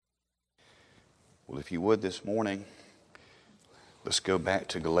Well, if you would this morning, let's go back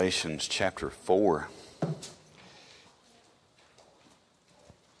to Galatians chapter 4.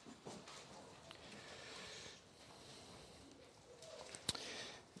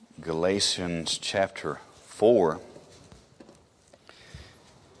 Galatians chapter 4.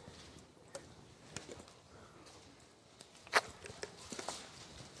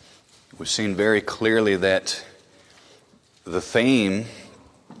 We've seen very clearly that the theme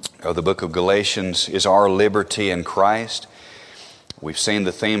of the book of Galatians is our liberty in Christ. We've seen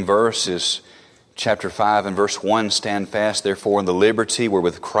the theme verse is chapter 5 and verse 1, stand fast therefore in the liberty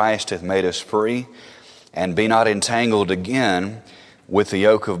wherewith Christ hath made us free, and be not entangled again with the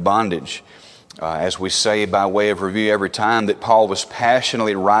yoke of bondage. As we say by way of review every time, that Paul was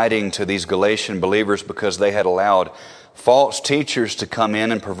passionately writing to these Galatian believers because they had allowed false teachers to come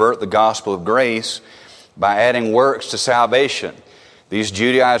in and pervert the gospel of grace by adding works to salvation. These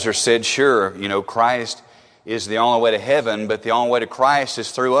Judaizers said, sure, Christ is the only way to heaven, but the only way to Christ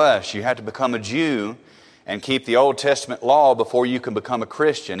is through us. You have to become a Jew and keep the Old Testament law before you can become a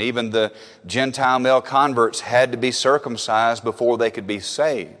Christian. Even the Gentile male converts had to be circumcised before they could be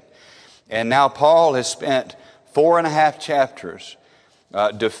saved. And now Paul has spent 4.5 chapters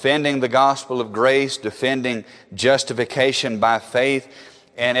defending the gospel of grace, defending justification by faith.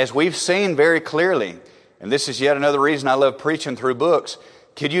 And as we've seen very clearly, and this is yet another reason I love preaching through books,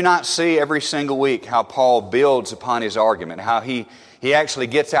 could you not see every single week how Paul builds upon his argument, how he actually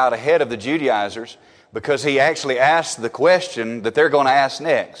gets out ahead of the Judaizers because he actually asks the question that they're going to ask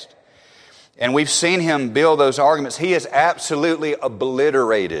next. And we've seen him build those arguments. He has absolutely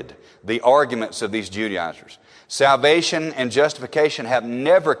obliterated the arguments of these Judaizers. Salvation and justification have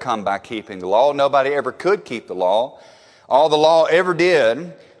never come by keeping the law. Nobody ever could keep the law. All the law ever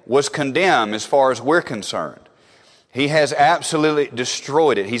did was condemn as far as we're concerned. He has absolutely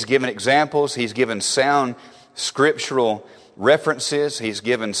destroyed it. He's given examples. He's given sound scriptural references. He's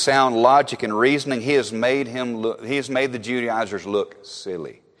given sound logic and reasoning. He has made the Judaizers look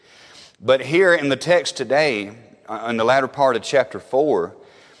silly. But here in the text today, in the latter part of chapter 4,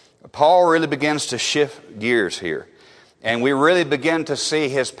 Paul really begins to shift gears here. And we really begin to see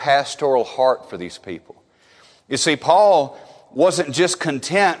his pastoral heart for these people. You see, Paul wasn't just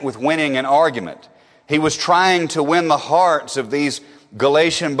content with winning an argument. He was trying to win the hearts of these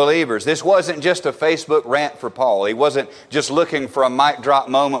Galatian believers. This wasn't just a Facebook rant for Paul. He wasn't just looking for a mic drop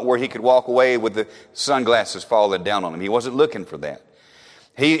moment where he could walk away with the sunglasses falling down on him. He wasn't looking for that.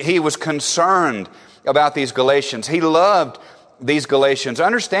 He was concerned about these Galatians. He loved these Galatians.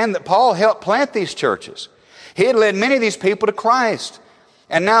 Understand that Paul helped plant these churches. He had led many of these people to Christ.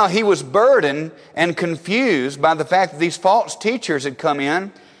 And now he was burdened and confused by the fact that these false teachers had come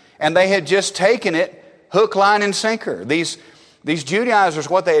in and they had just taken it hook, line, and sinker. These Judaizers,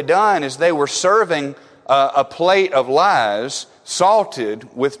 what they had done is they were serving a plate of lies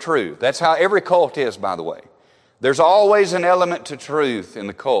salted with truth. That's how every cult is, by the way. There's always an element to truth in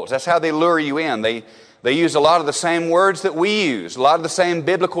the cults. That's how they lure you in. They use a lot of the same words that we use, a lot of the same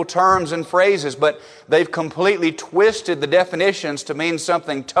biblical terms and phrases, but they've completely twisted the definitions to mean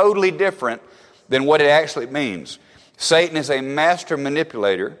something totally different than what it actually means. Satan is a master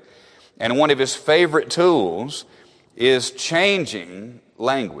manipulator, and one of his favorite tools is changing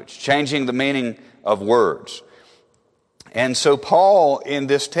language, changing the meaning of words. And so Paul, in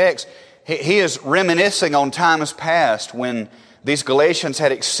this text, he is reminiscing on times past when these Galatians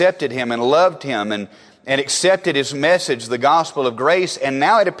had accepted him and loved him and accepted his message, the gospel of grace, and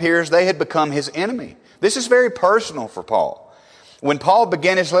now it appears they had become his enemy. This is very personal for Paul. When Paul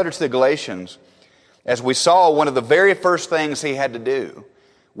began his letter to the Galatians, as we saw, one of the very first things he had to do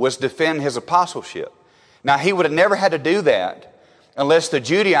was defend his apostleship. Now, he would have never had to do that unless the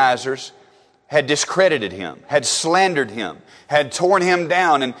Judaizers had discredited him, had slandered him, had torn him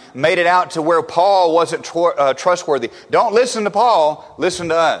down and made it out to where Paul wasn't trustworthy. Don't listen to Paul, listen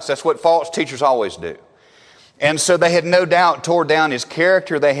to us. That's what false teachers always do. And so they had no doubt tore down his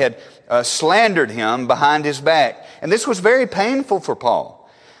character. They had slandered him behind his back. And this was very painful for Paul.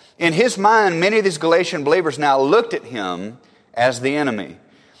 In his mind, many of these Galatian believers now looked at him as the enemy.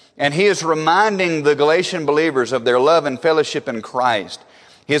 And he is reminding the Galatian believers of their love and fellowship in Christ.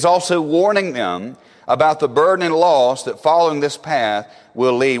 He is also warning them about the burden and loss that following this path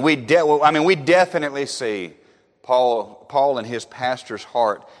will lead. We definitely see Paul and his pastor's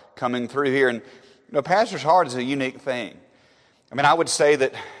heart coming through here. And pastor's heart is a unique thing. I would say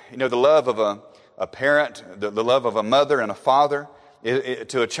that the love of a parent, the love of a mother and a father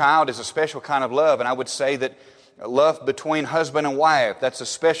to a child is a special kind of love. And I would say that love between husband and wife, that's a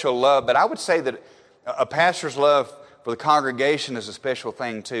special love. But I would say that a pastor's love for the congregation is a special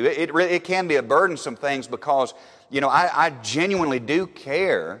thing too. It can be a burdensome thing because, I genuinely do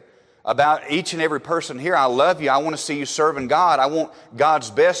care about each and every person here. I love you. I want to see you serving God. I want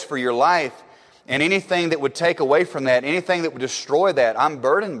God's best for your life. And anything that would take away from that, anything that would destroy that, I'm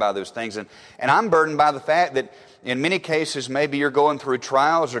burdened by those things. And I'm burdened by the fact that in many cases, maybe you're going through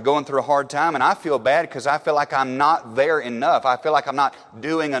trials or going through a hard time, and I feel bad because I feel like I'm not there enough. I feel like I'm not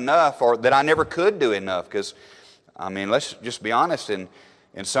doing enough, or that I never could do enough. Because, let's just be honest, in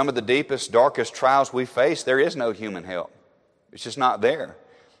some of the deepest, darkest trials we face, there is no human help. It's just not there.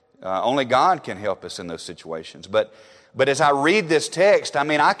 Only God can help us in those situations. But as I read this text,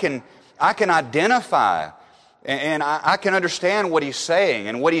 I can identify and I can understand what he's saying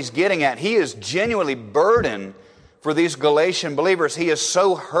and what he's getting at. He is genuinely burdened for these Galatian believers. He is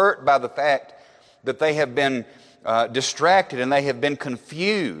so hurt by the fact that they have been distracted and they have been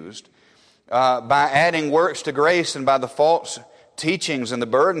confused by adding works to grace and by the false teachings and the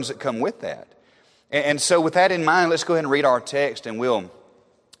burdens that come with that. And so with that in mind, let's go ahead and read our text and we'll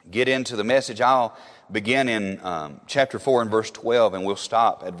get into the message. I'll begin in chapter 4 and verse 12, and we'll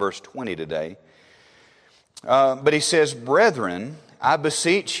stop at verse 20 today. But he says, "Brethren, I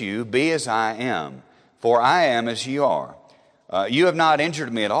beseech you, be as I am, for I am as ye are. You have not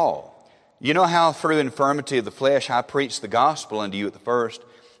injured me at all. You know how through infirmity of the flesh I preached the gospel unto you at the first,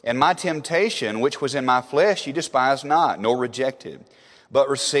 and my temptation, which was in my flesh, ye despised not, nor rejected, but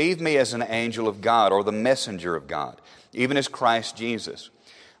received me as an angel of God, or the messenger of God, even as Christ Jesus.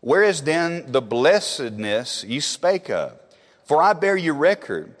 Where is then the blessedness ye spake of? For I bear you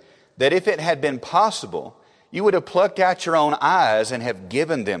record, that if it had been possible, you would have plucked out your own eyes and have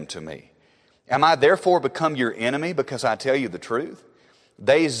given them to me. Am I therefore become your enemy because I tell you the truth?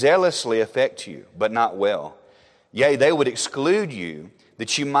 They zealously affect you, but not well. Yea, they would exclude you,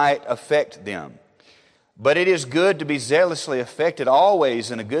 that you might affect them. But it is good to be zealously affected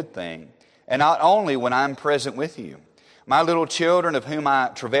always in a good thing, and not only when I am present with you. My little children, of whom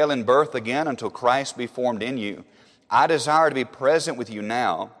I travail in birth again until Christ be formed in you, I desire to be present with you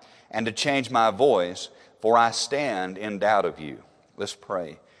now and to change my voice, for I stand in doubt of you." Let's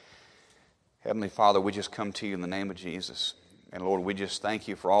pray. Heavenly Father, we just come to you in the name of Jesus. And Lord, we just thank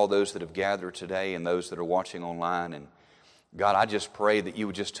you for all those that have gathered today and those that are watching online. And God, I just pray that you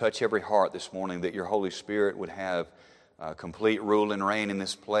would just touch every heart this morning, that your Holy Spirit would have complete rule and reign in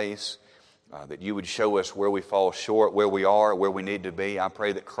this place. That you would show us where we fall short, where we are, where we need to be. I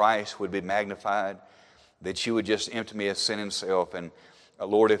pray that Christ would be magnified, that you would just empty me of sin and self. And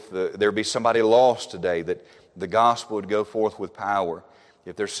Lord, if there be somebody lost today, that the gospel would go forth with power.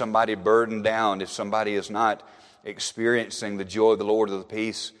 If there's somebody burdened down, if somebody is not experiencing the joy of the Lord, of the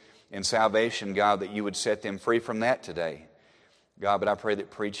peace and salvation, God, that you would set them free from that today. God, but I pray that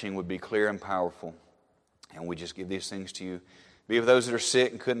preaching would be clear and powerful. And we just give these things to you. Be with those that are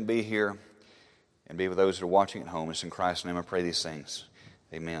sick and couldn't be here, and be with those that are watching at home. It's in Christ's name I pray these things.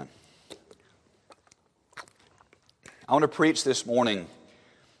 Amen. I want to preach this morning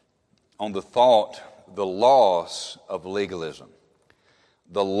on the thought, the loss of legalism.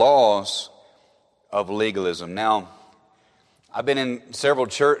 The loss of legalism. Now, I've been in several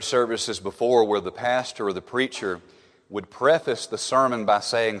church services before where the pastor or the preacher would preface the sermon by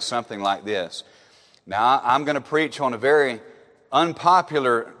saying something like this. Now, I'm going to preach on a very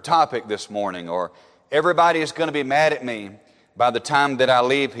unpopular topic this morning, or everybody is going to be mad at me by the time that I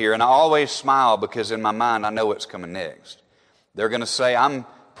leave here. And I always smile because in my mind I know what's coming next. They're going to say, I'm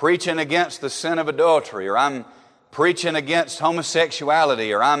preaching against the sin of adultery, or I'm preaching against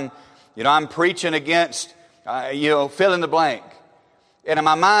homosexuality, or I'm preaching against, fill in the blank. And in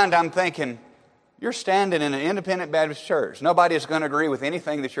my mind I'm thinking, you're standing in an independent Baptist church. Nobody is going to agree with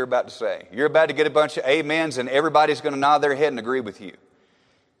anything that you're about to say. You're about to get a bunch of amens and everybody's going to nod their head and agree with you.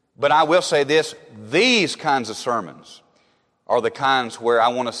 But I will say this, these kinds of sermons are the kinds where I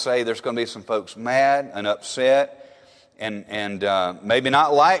want to say there's going to be some folks mad and upset and maybe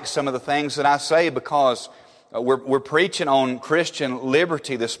not like some of the things that I say, because we're preaching on Christian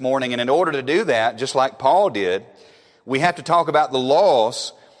liberty this morning. And in order to do that, just like Paul did, we have to talk about the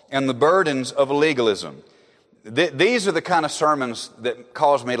loss and the burdens of legalism. These are the kind of sermons that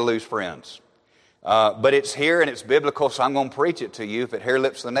cause me to lose friends. But it's here and it's biblical, so I'm going to preach it to you if it hair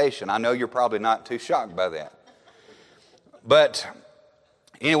lips the nation. I know you're probably not too shocked by that. But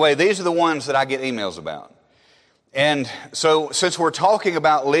anyway, these are the ones that I get emails about. And so since we're talking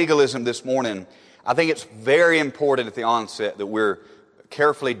about legalism this morning, I think it's very important at the onset that we're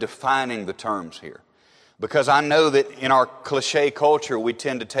carefully defining the terms here. Because I know that in our cliche culture, we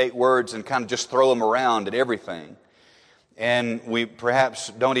tend to take words and kind of just throw them around at everything. And we perhaps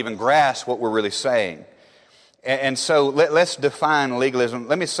don't even grasp what we're really saying. And so let's define legalism.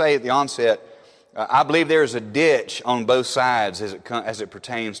 Let me say at the onset, I believe there is a ditch on both sides as it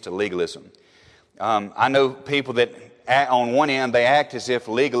pertains to legalism. I know people that on one end they act as if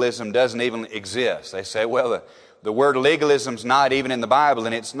legalism doesn't even exist. They say, well, the word legalism's not even in the Bible,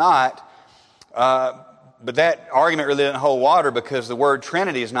 and it's not. But that argument really doesn't hold water because the word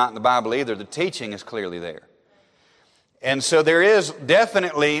Trinity is not in the Bible either. The teaching is clearly there. And so there is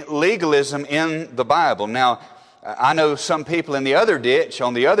definitely legalism in the Bible. Now, I know some people in the other ditch,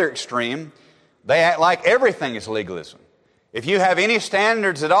 on the other extreme, they act like everything is legalism. If you have any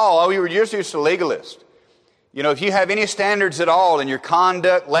standards at all, you were just used to legalist. You know, if you have any standards at all in your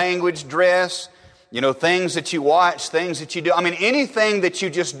conduct, language, dress, you know, things that you watch, things that you do, I mean, anything that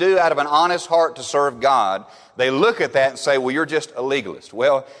you just do out of an honest heart to serve God, they look at that and say, well, you're just a legalist.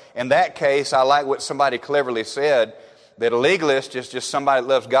 Well, in that case, I like what somebody cleverly said, that a legalist is just somebody that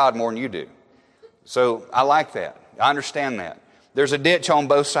loves God more than you do. So I like that. I understand that. There's a ditch on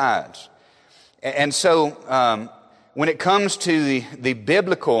both sides. And so when it comes to the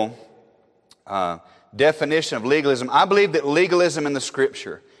biblical definition of legalism, I believe that legalism in the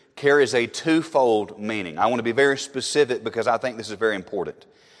Scripture carries a twofold meaning. I want to be very specific because I think this is very important.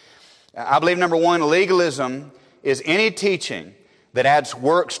 I believe, number one, legalism is any teaching that adds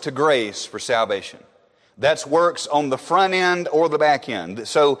works to grace for salvation. That's works on the front end or the back end.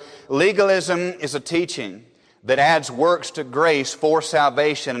 So legalism is a teaching that adds works to grace for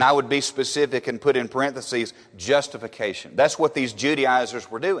salvation, and I would be specific and put in parentheses, justification. That's what these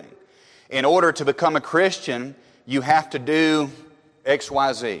Judaizers were doing. In order to become a Christian, you have to do X,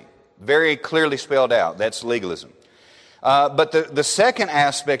 Y, Z. Very clearly spelled out. That's legalism. But the second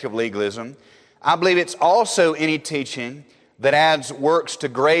aspect of legalism, I believe it's also any teaching that adds works to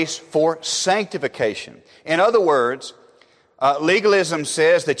grace for sanctification. In other words, legalism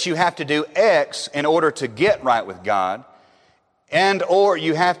says that you have to do X in order to get right with God, and or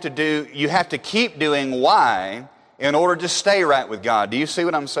you have to keep doing Y in order to stay right with God. Do you see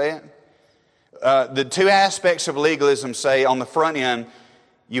what I'm saying? The two aspects of legalism say on the front end,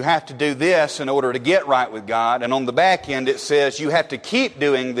 you have to do this in order to get right with God, and on the back end it says you have to keep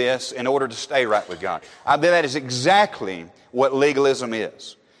doing this in order to stay right with God. I believe that is exactly what legalism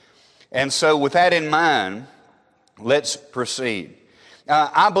is. And so with that in mind, let's proceed.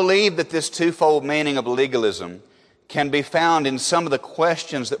 I believe that this twofold meaning of legalism can be found in some of the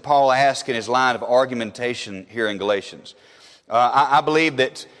questions that Paul asked in his line of argumentation here in Galatians. I believe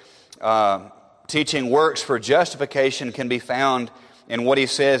that teaching works for justification can be found in what he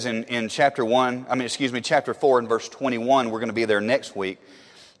says in chapter 4 and verse 21. We're going to be there next week.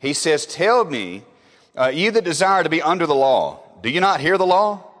 He says, "Tell me, you that desire to be under the law, do you not hear the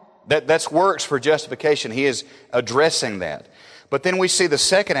law?" That's works for justification. He is addressing that. But then we see the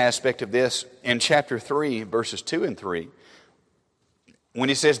second aspect of this in chapter 3, verses 2 and 3, when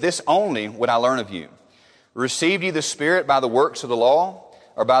he says, "This only would I learn of you. Received you the Spirit by the works of the law,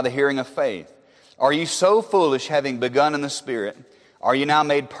 or by the hearing of faith? Are you so foolish, having begun in the Spirit? Are you now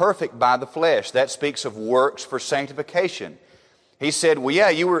made perfect by the flesh?" That speaks of works for sanctification. He said, well, yeah,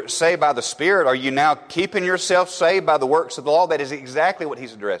 you were saved by the Spirit. Are you now keeping yourself saved by the works of the law? That is exactly what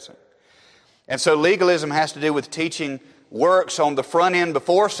he's addressing. And so legalism has to do with teaching works on the front end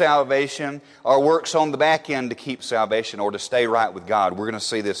before salvation, or works on the back end to keep salvation or to stay right with God. We're going to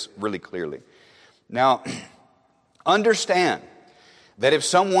see this really clearly. Now, understand that if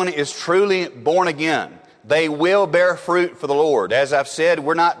someone is truly born again, they will bear fruit for the Lord. As I've said,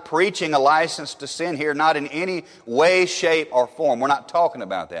 we're not preaching a license to sin here, not in any way, shape, or form. We're not talking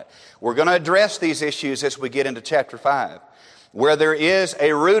about that. We're going to address these issues as we get into chapter 5. Where there is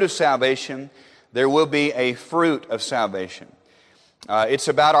a root of salvation, there will be a fruit of salvation. It's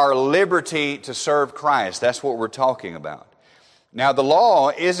about our liberty to serve Christ. That's what we're talking about. Now, the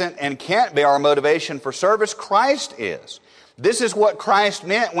law isn't and can't be our motivation for service. Christ is. This is what Christ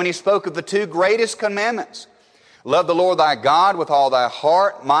meant when he spoke of the two greatest commandments. Love the Lord thy God with all thy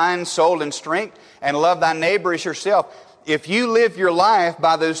heart, mind, soul, and strength, and love thy neighbor as yourself. If you live your life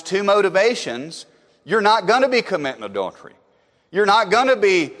by those two motivations, you're not going to be committing adultery. You're not going to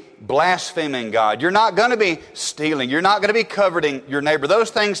be blaspheming God. You're not going to be stealing. You're not going to be coveting your neighbor.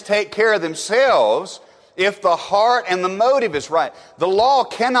 Those things take care of themselves if the heart and the motive is right. The law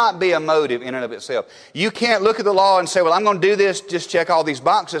cannot be a motive in and of itself. You can't look at the law and say, well, I'm going to do this, just check all these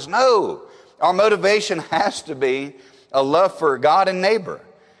boxes. No. Our motivation has to be a love for God and neighbor.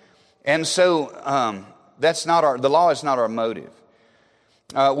 And so the law is not our motive.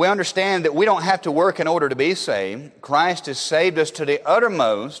 We understand that we don't have to work in order to be saved. Christ has saved us to the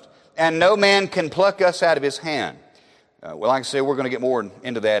uttermost, and no man can pluck us out of his hand. Well, like I said, we're going to get more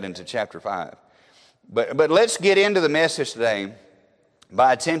into that into chapter 5. But let's get into the message today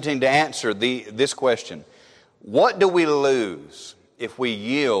by attempting to answer this question. What do we lose if we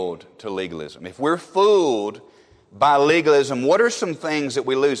yield to legalism? If we're fooled by legalism, what are some things that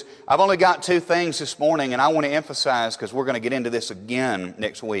we lose? I've only got 2 things this morning, and I want to emphasize, because we're going to get into this again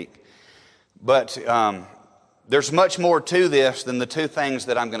next week. But there's much more to this than the 2 things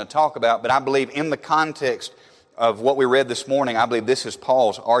that I'm going to talk about, but I believe in the context of what we read this morning, I believe this is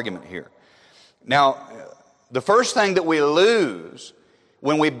Paul's argument here. Now, the first thing that we lose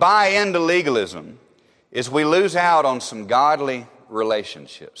when we buy into legalism is we lose out on some godly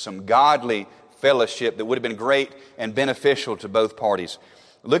relationships, some godly fellowship that would have been great and beneficial to both parties.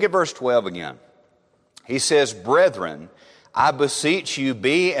 Look at verse 12 again. He says, "Brethren, I beseech you,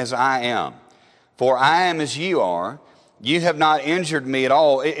 be as I am, for I am as you are. You have not injured me at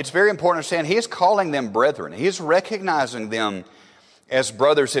all." It's very important to understand, he is calling them brethren. He is recognizing them as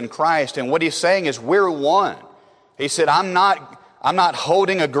brothers in Christ. And what he's saying is, we're one. He said, I'm not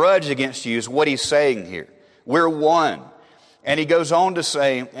holding a grudge against you, is what he's saying here. We're one. And he goes on to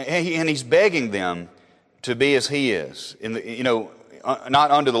say, and he's begging them to be as he is. Not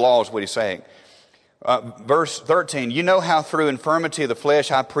under the law is what he's saying. Verse 13, "You know how through infirmity of the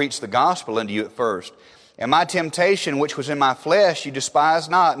flesh I preached the gospel unto you at first. And my temptation which was in my flesh you despised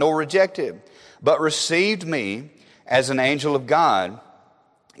not, nor rejected, but received me as an angel of God,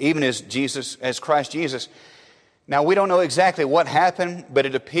 even as Christ Jesus." Now, we don't know exactly what happened, but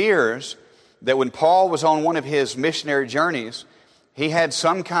it appears that when Paul was on one of his missionary journeys, he had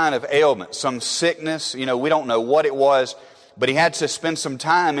some kind of ailment, some sickness. We don't know what it was, but he had to spend some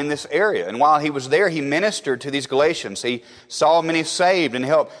time in this area. And while he was there, he ministered to these Galatians. He saw many saved and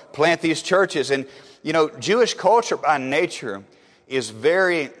helped plant these churches. And, Jewish culture by nature is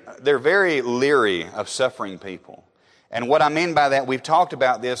they're very leery of suffering people. And what I mean by that, we've talked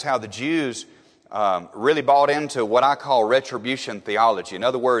about this, how the Jews really bought into what I call retribution theology. In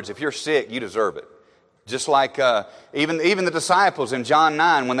other words, if you're sick, you deserve it. Just like even the disciples in John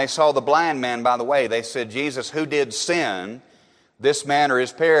 9, when they saw the blind man by the way, they said, "Jesus, who did sin, this man or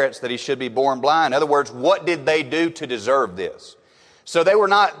his parents, that he should be born blind?" In other words, what did they do to deserve this? So they were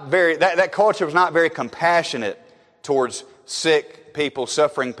not that culture was not very compassionate towards sick people,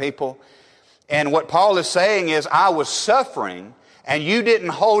 suffering people. And what Paul is saying is, I was suffering and you didn't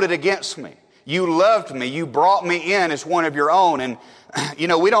hold it against me. You loved me. You brought me in as one of your own. And,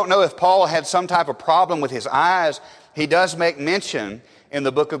 we don't know if Paul had some type of problem with his eyes. He does make mention in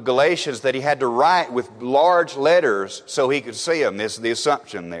the book of Galatians that he had to write with large letters so he could see them. There's the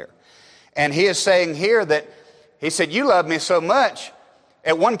assumption there. And he is saying here that he said, you love me so much.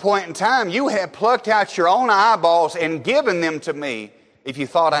 At one point in time, you had plucked out your own eyeballs and given them to me if you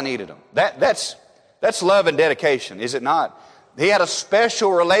thought I needed them. That's love and dedication, is it not? He had a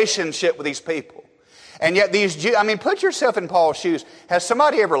special relationship with these people. And yet these Jews, put yourself in Paul's shoes. Has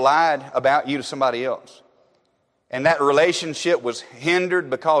somebody ever lied about you to somebody else? And that relationship was hindered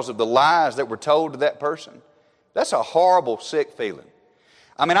because of the lies that were told to that person? That's a horrible, sick feeling.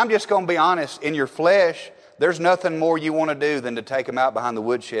 I'm just going to be honest. In your flesh, there's nothing more you want to do than to take them out behind the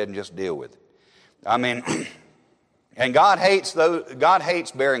woodshed and just deal with it. And God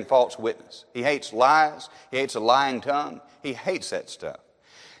hates bearing false witness. He hates lies. He hates a lying tongue. He hates that stuff.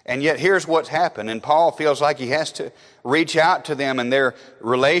 And yet here's what's happened. And Paul feels like he has to reach out to them in their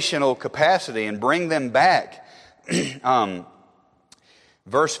relational capacity and bring them back.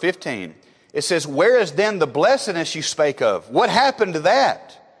 Verse 15, it says, "Where is then the blessedness you spake of? What happened to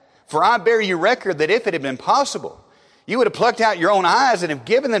that? For I bear you record that if it had been possible, you would have plucked out your own eyes and have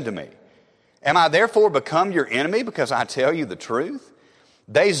given them to me. Am I therefore become your enemy because I tell you the truth?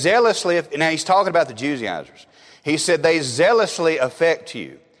 They zealously," now he's talking about the Judaizers. He said, "They zealously affect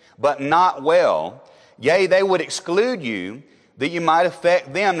you, but not well. Yea, they would exclude you, that you might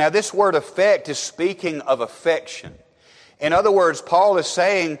affect them." Now this word affect is speaking of affection. In other words, Paul is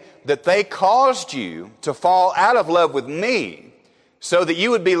saying that they caused you to fall out of love with me so that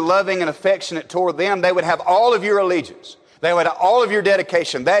you would be loving and affectionate toward them. They would have all of your allegiance. They would have all of your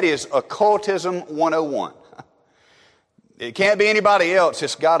dedication. That is occultism 101. It can't be anybody else.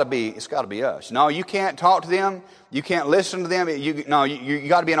 It's got to be us. No, you can't talk to them. You can't listen to them. You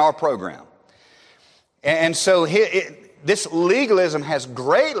got to be in our program. And so this legalism has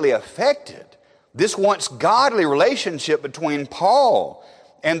greatly affected this once godly relationship between Paul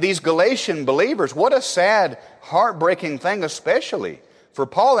and these Galatian believers. What a sad, heartbreaking thing, especially for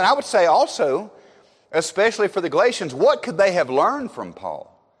Paul. And I would say also, especially for the Galatians, what could they have learned from Paul?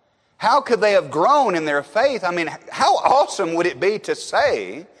 How could they have grown in their faith? How awesome would it be to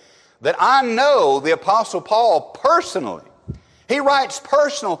say that I know the Apostle Paul personally? He writes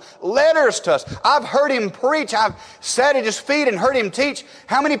personal letters to us. I've heard him preach. I've sat at his feet and heard him teach.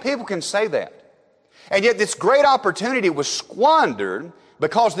 How many people can say that? And yet this great opportunity was squandered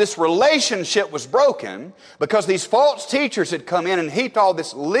because this relationship was broken, because these false teachers had come in and heaped all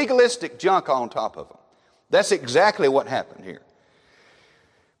this legalistic junk on top of them. That's exactly what happened here.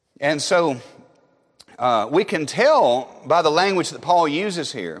 And so we can tell by the language that Paul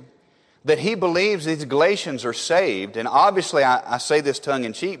uses here that he believes these Galatians are saved. And obviously I say this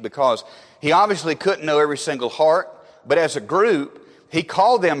tongue-in-cheek because he obviously couldn't know every single heart. But as a group, he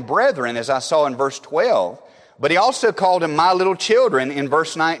called them brethren, as I saw in verse 12. But he also called them my little children in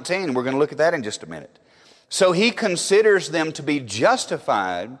verse 19. We're going to look at that in just a minute. So he considers them to be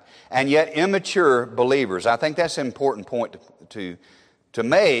justified and yet immature believers. I think that's an important point to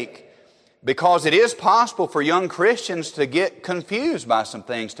make, because it is possible for young Christians to get confused by some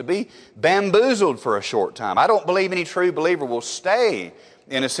things, to be bamboozled for a short time. I don't believe any true believer will stay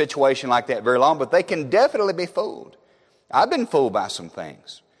in a situation like that very long, but they can definitely be fooled. I've been fooled by some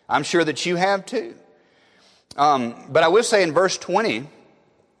things. I'm sure that you have too. But I will say in verse 20,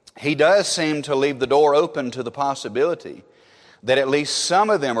 he does seem to leave the door open to the possibility that at least some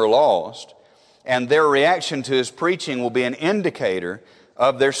of them are lost, and their reaction to his preaching will be an indicator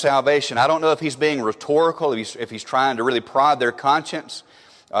of their salvation. I don't know if he's being rhetorical, if he's trying to really prod their conscience.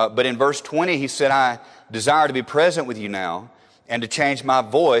 But in verse 20, he said, I desire to be present with you now and to change my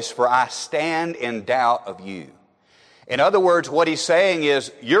voice, for I stand in doubt of you. In other words, what he's saying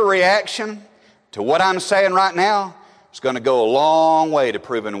is, your reaction to what I'm saying right now is going to go a long way to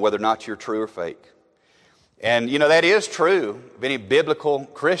proving whether or not you're true or fake. And you know, that is true of any biblical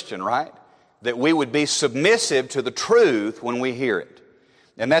Christian, right? That we would be submissive to the truth when we hear it.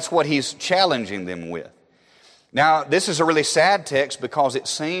 And that's what he's challenging them with. Now, this is a really sad text because it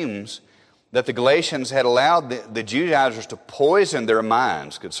seems that the Galatians had allowed the Judaizers to poison their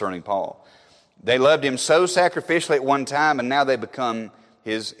minds concerning Paul. They loved him so sacrificially at one time, and now they become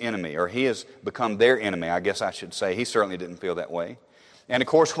his enemy, or he has become their enemy, I guess I should say. He certainly didn't feel that way. And of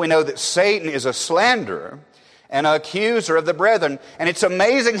course, we know that Satan is a slanderer and an accuser of the brethren. And it's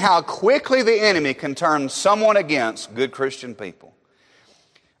amazing how quickly the enemy can turn someone against good Christian people.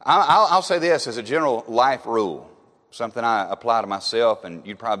 I'll say this as a general life rule, something I apply to myself, and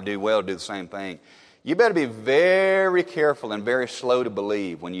you'd probably do well to do the same thing. You better be very careful and very slow to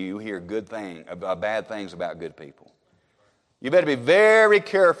believe when you hear bad things about good people. You better be very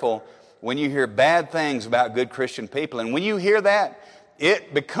careful when you hear bad things about good Christian people. And when you hear that,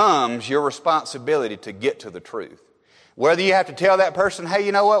 it becomes your responsibility to get to the truth. Whether you have to tell that person, hey,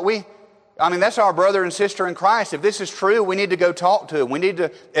 you know what, that's our brother and sister in Christ. If this is true, we need to go talk to them. We need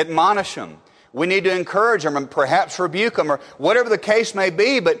to admonish them. We need to encourage them and perhaps rebuke them or whatever the case may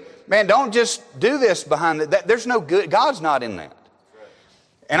be. But man, don't just do this behind that. There's no good. God's not in that.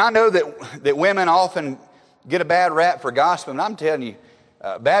 And I know that women often get a bad rap for gossiping. And I'm telling you,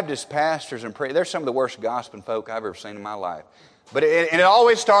 Baptist pastors and they're some of the worst gossiping folk I've ever seen in my life. But it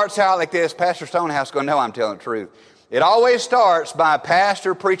always starts out like this. Pastor Stonehouse going, no, I'm telling the truth. It always starts by a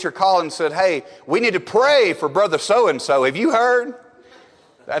pastor, preacher calling and said, hey, we need to pray for brother so-and-so. Have you heard?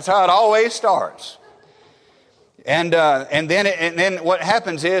 That's how it always starts. And then what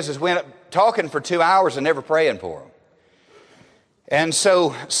happens is we end up talking for 2 hours and never praying for them. And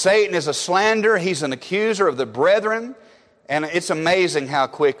so Satan is a slanderer. He's an accuser of the brethren. And it's amazing how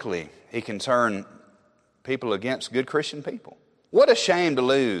quickly he can turn people against good Christian people. What a shame to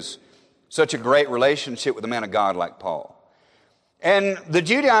lose such a great relationship with a man of God like Paul. And the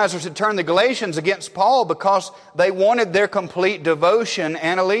Judaizers had turned the Galatians against Paul because they wanted their complete devotion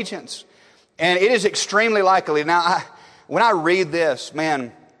and allegiance. And it is extremely likely. Now, when I read this,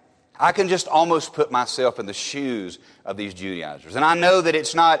 man, I can just almost put myself in the shoes of these Judaizers. And I know that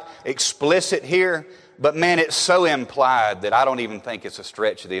it's not explicit here, but man, it's so implied that I don't even think it's a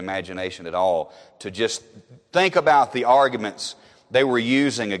stretch of the imagination at all to just think about the arguments they were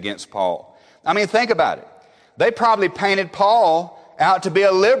using against Paul. I mean, think about it. They probably painted Paul out to be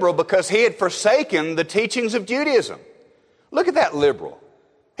a liberal because he had forsaken the teachings of Judaism. Look at that liberal.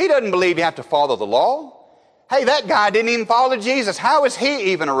 He doesn't believe you have to follow the law. Hey, that guy didn't even follow Jesus. How is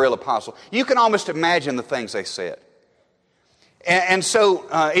he even a real apostle? You can almost imagine the things they said. And so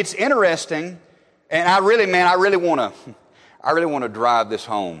it's interesting, and I really want to drive this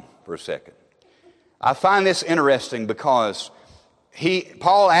home for a second. I find this interesting because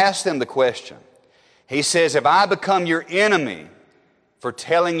Paul asked them the question. He says, if I become your enemy for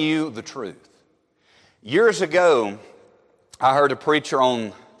telling you the truth. Years ago, I heard a preacher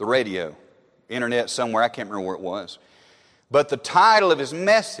on the radio, internet somewhere, I can't remember where it was. But the title of his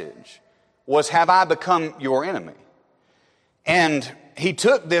message was, Have I Become Your Enemy? And he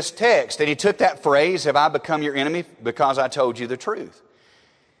took this text and he took that phrase, have I become your enemy because I told you the truth?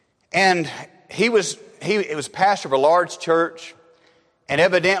 And he was pastor of a large church, and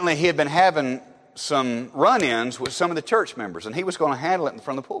evidently he had been having some run-ins with some of the church members, and he was going to handle it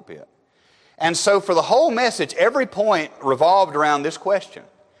from the pulpit. And so for the whole message, every point revolved around this question.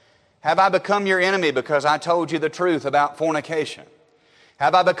 Have I become your enemy because I told you the truth about fornication?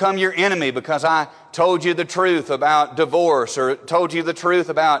 Have I become your enemy because I told you the truth about divorce, or told you the truth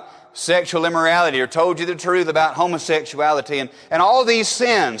about sexual immorality, or told you the truth about homosexuality, and all these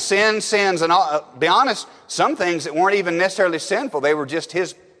sins, and all, be honest, some things that weren't even necessarily sinful, they were just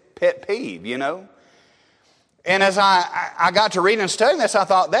his pet peeve, you know. And as I got to reading and studying this, I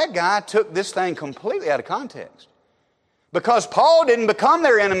thought that guy took this thing completely out of context. Because Paul didn't become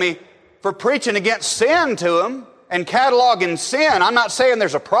their enemy for preaching against sin to them and cataloging sin. I'm not saying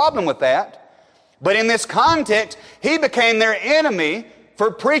there's a problem with that. But in this context, he became their enemy for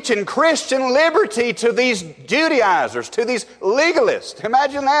preaching Christian liberty to these Judaizers, to these legalists.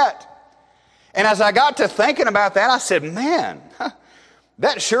 Imagine that. And as I got to thinking about that, I said, man,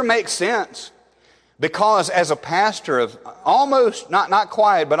 that sure makes sense. Because as a pastor of almost, not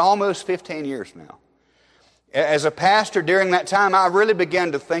quite, but almost 15 years now, as a pastor during that time, I really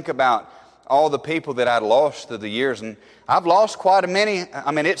began to think about all the people that I'd lost through the years. And I've lost quite a many.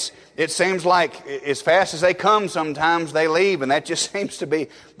 I mean, it seems like as fast as they come, sometimes they leave. And that just seems to be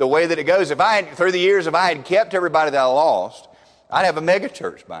the way that it goes. Through the years, if I had kept everybody that I lost, I'd have a mega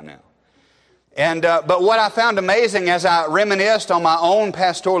church by now. And but what I found amazing as I reminisced on my own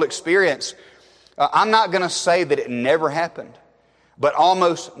pastoral experience, I'm not going to say that it never happened, but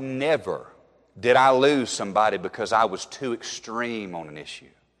almost never did I lose somebody because I was too extreme on an issue.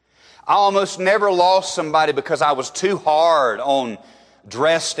 I almost never lost somebody because I was too hard on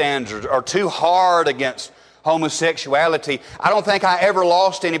dress standards or too hard against homosexuality. I don't think I ever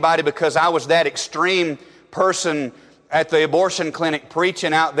lost anybody because I was that extreme person at the abortion clinic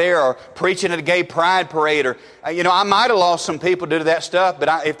preaching out there, or preaching at a gay pride parade, or I might have lost some people due to that stuff,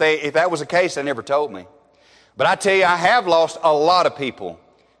 but if that was the case, they never told me. But I tell you, I have lost a lot of people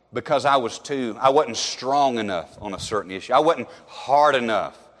because I wasn't strong enough on a certain issue. I wasn't hard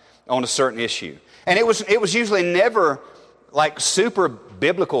enough on a certain issue. And it was usually never like super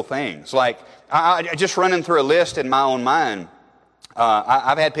biblical things. Like, I just running through a list in my own mind,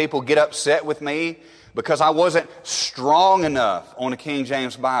 I've had people get upset with me because I wasn't strong enough on the King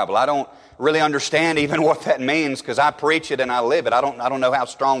James Bible. I don't really understand even what that means because I preach it and I live it. I don't know how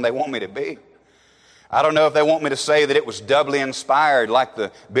strong they want me to be. I don't know if they want me to say that it was doubly inspired like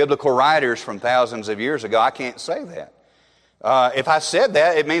the biblical writers from thousands of years ago. I can't say that. If I said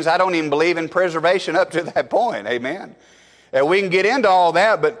that, it means I don't even believe in preservation up to that point. Amen. We can get into all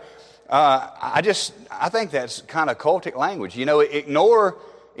that, but I think that's kind of cultic language. Ignore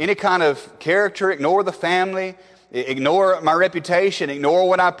any kind of character, ignore the family, ignore my reputation, ignore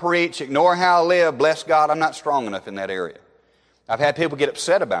what I preach, ignore how I live. Bless God, I'm not strong enough in that area. I've had people get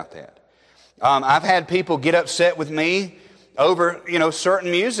upset about that. I've had people get upset with me over,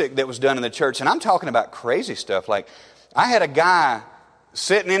 certain music that was done in the church. And I'm talking about crazy stuff. Like, I had a guy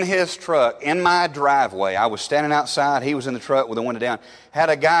sitting in his truck in my driveway. I was standing outside. He was in the truck with the window down. Had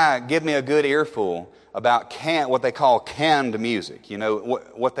a guy give me a good earful about what they call canned music.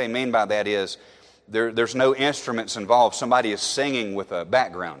 What they mean by that is there's no instruments involved. Somebody is singing with a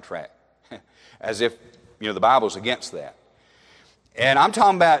background track, as if the Bible's against that. And I'm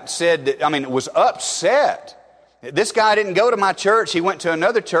talking about was upset. This guy didn't go to my church. He went to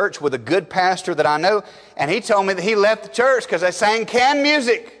another church with a good pastor that I know, and he told me that he left the church because they sang canned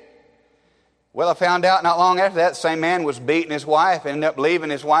music. Well, I found out not long after that, the same man was beating his wife, ended up leaving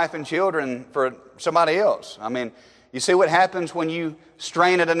his wife and children for somebody else. I mean, you see what happens when you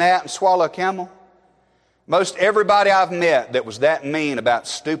strain at a gnat and swallow a camel? Most everybody I've met that was that mean about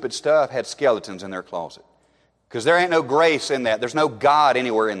stupid stuff had skeletons in their closet. Because there ain't no grace in that. There's no God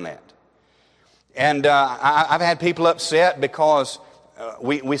anywhere in that. And I've had people upset because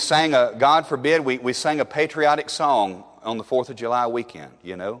we sang God forbid, we sang a patriotic song on the 4th of July weekend,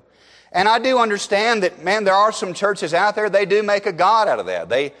 And I do understand that, man, there are some churches out there, they do make a God out of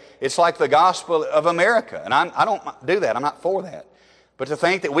that. It's like the gospel of America. And I don't do that. I'm not for that. But to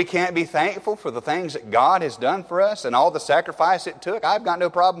think that we can't be thankful for the things that God has done for us and all the sacrifice it took, I've got no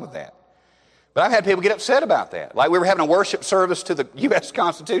problem with that. But I've had people get upset about that. Like we were having a worship service to the U.S.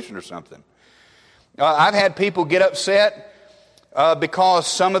 Constitution or something. I've had people get upset because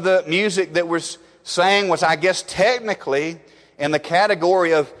some of the music that was sang was, I guess, technically in the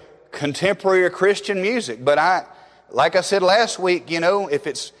category of contemporary Christian music. But like I said last week, if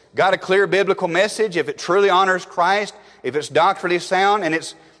it's got a clear biblical message, if it truly honors Christ, if it's doctrinally sound and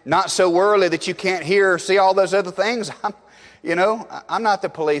it's not so worldly that you can't hear or see all those other things, I'm not the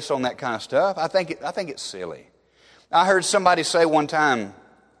police on that kind of stuff. I think it's silly. I heard somebody say one time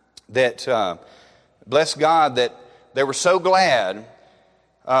that, bless God, that they were so glad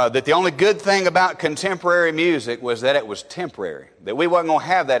that the only good thing about contemporary music was that it was temporary, that we wasn't going to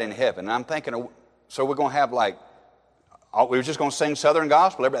have that in heaven. And I'm thinking, so we're going to have we were just going to sing Southern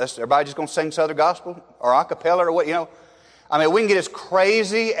gospel? Everybody just going to sing Southern gospel or a cappella or what, we can get as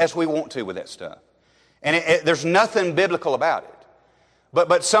crazy as we want to with that stuff. And there's nothing biblical about it.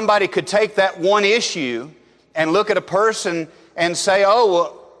 But somebody could take that one issue and look at a person and say,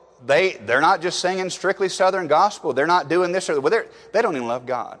 they're not just singing strictly Southern gospel. They're not doing this or they don't even love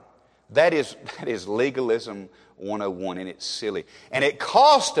God. That is legalism 101, and it's silly. And it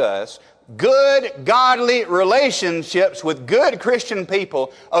cost us good, godly relationships with good Christian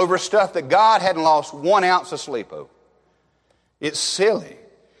people over stuff that God hadn't lost 1 ounce of sleep over. It's silly.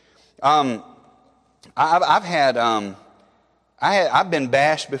 I've been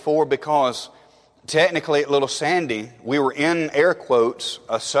bashed before because technically at Little Sandy, we were in, air quotes,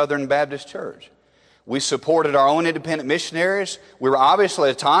 a Southern Baptist church. We supported our own independent missionaries. We were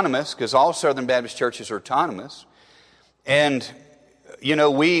obviously autonomous because all Southern Baptist churches are autonomous. And,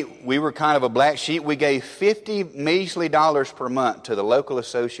 we were kind of a black sheep. We gave $50 measly per month to the local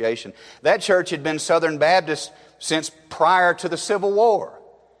association. That church had been Southern Baptist since prior to the Civil War.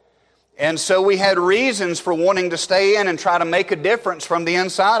 And so we had reasons for wanting to stay in and try to make a difference from the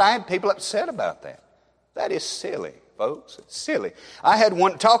inside. I had people upset about that. That is silly, folks. It's silly. I had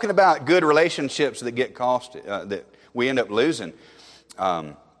one, talking about good relationships that get that we end up losing.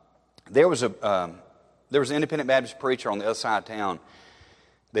 There was an independent Baptist preacher on the other side of town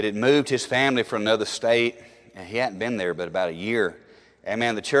that had moved his family from another state, and he hadn't been there but about a year. And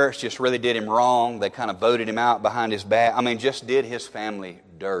man, the church just really did him wrong. They kind of voted him out behind his back. Just did his family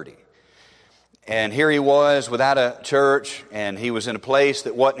dirty. And here he was without a church, and he was in a place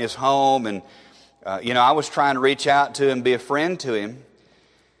that wasn't his home. And, I was trying to reach out to him, be a friend to him.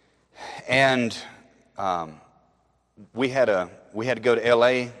 And we had to go to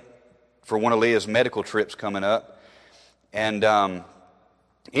L.A. for one of Leah's medical trips coming up. And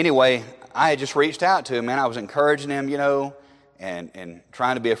anyway, I had just reached out to him, and I was encouraging him, and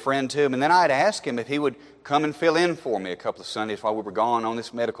trying to be a friend to him. And then I had asked him if he would come and fill in for me a couple of Sundays while we were gone on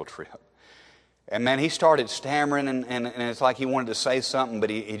this medical trip. And man, he started stammering, and it's like he wanted to say something, but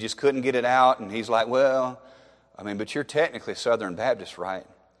he just couldn't get it out. And he's like, but you're technically Southern Baptist, right?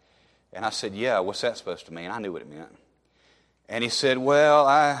 And I said, yeah, what's that supposed to mean? I knew what it meant. And he said,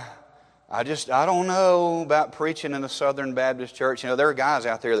 I don't know about preaching in a Southern Baptist church. There are guys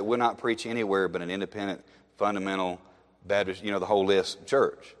out there that will not preach anywhere but an independent, fundamental Baptist, the whole list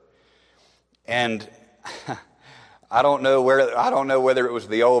church. And I don't know whether it was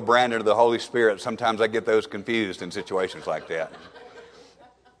the old Brandon or the Holy Spirit. Sometimes I get those confused in situations like that.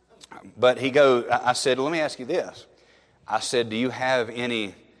 But I said, let me ask you this. I said, do you have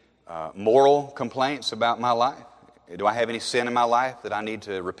any moral complaints about my life? Do I have any sin in my life that I need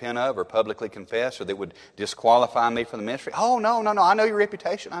to repent of or publicly confess or that would disqualify me from the ministry? Oh, no. I know your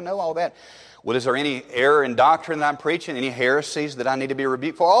reputation. I know all that. Well, is there any error in doctrine that I'm preaching? Any heresies that I need to be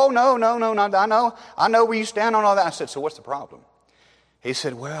rebuked for? Oh, no. I know where you stand on all that. I said, so what's the problem? He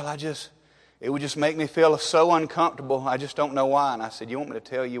said, it would just make me feel so uncomfortable. I just don't know why. And I said, you want me to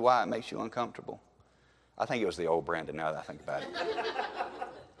tell you why it makes you uncomfortable? I think it was the old Brandon now that I think about it.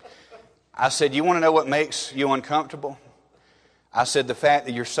 I said, you want to know what makes you uncomfortable? I said, the fact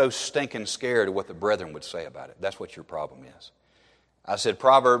that you're so stinking scared of what the brethren would say about it. That's what your problem is. I said,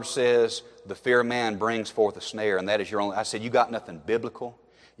 Proverbs says, the fear of man brings forth a snare, and that is your only... I said, you got nothing biblical.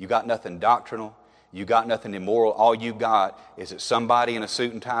 You got nothing doctrinal. You got nothing immoral. All you got is that somebody in a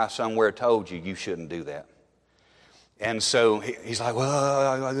suit and tie somewhere told you shouldn't do that. And so he's like,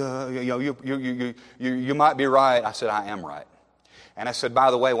 you might be right. I said, I am right. And I said, by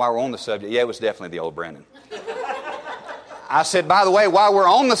the way, while we're on the subject, it was definitely the old Brandon. I said, by the way, while we're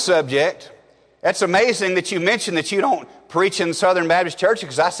on the subject, it's amazing that you mentioned that you don't preach in Southern Baptist churches,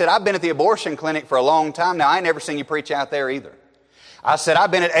 because I said, I've been at the abortion clinic for a long time now. I ain't never seen you preach out there either. I said,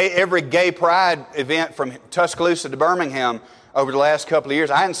 I've been at every gay pride event from Tuscaloosa to Birmingham over the last couple of years.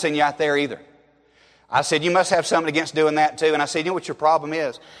 I hadn't seen you out there either. I said, you must have something against doing that too. And I said, you know what your problem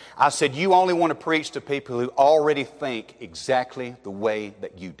is? I said, you only want to preach to people who already think exactly the way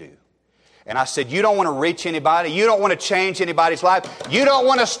that you do. And I said, you don't want to reach anybody. You don't want to change anybody's life. You don't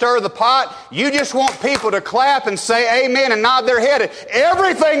want to stir the pot. You just want people to clap and say amen and nod their head at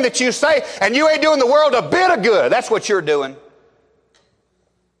everything that you say, and you ain't doing the world a bit of good. That's what you're doing.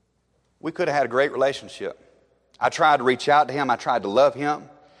 We could have had a great relationship. I tried to reach out to him. I tried to love him.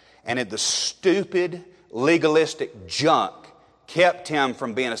 And the stupid, legalistic junk kept him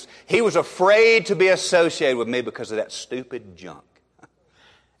from being... He was afraid to be associated with me because of that stupid junk.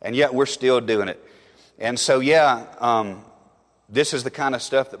 And yet we're still doing it. And so, this is the kind of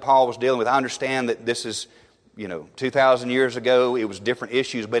stuff that Paul was dealing with. I understand that this is, 2,000 years ago. It was different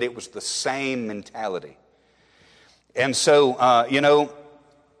issues, but it was the same mentality. And so,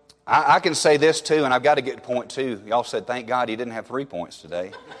 I can say this too, and I've got to get to point two. Y'all said, thank God he didn't have 3 points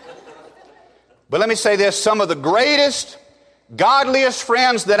today. But let me say this. Some of the greatest, godliest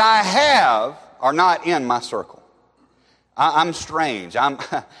friends that I have are not in my circle. I'm strange.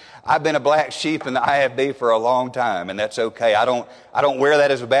 I've been a black sheep in the IFB for a long time, and that's okay. I don't wear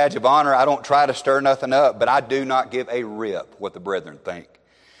that as a badge of honor. I don't try to stir nothing up, but I do not give a rip what the brethren think.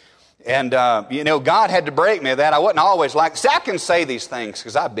 And, God had to break me of that. I wasn't always like... See, I can say these things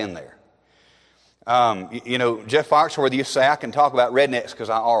because I've been there. Jeff Foxworthy used to say, I can talk about rednecks because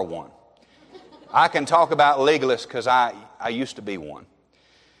I are one. I can talk about legalists because I used to be one.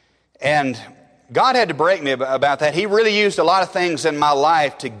 And God had to break me about that. He really used a lot of things in my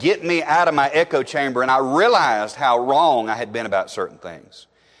life to get me out of my echo chamber, and I realized how wrong I had been about certain things.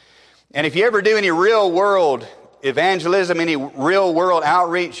 And if you ever do any real world evangelism, any real world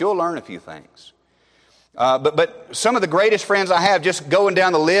outreach, you'll learn a few things. But some of the greatest friends I have, just going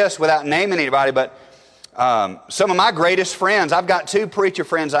down the list without naming anybody, but some of my greatest friends, I've got 2 preacher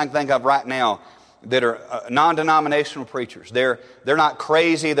friends I can think of right now that are non-denominational preachers. They're not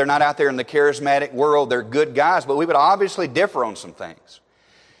crazy. They're not out there in the charismatic world. They're good guys, but we would obviously differ on some things.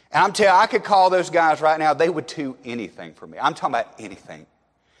 And I'm telling you, I could call those guys right now. They would do anything for me. I'm talking about anything.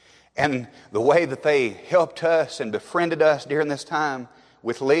 And the way that they helped us and befriended us during this time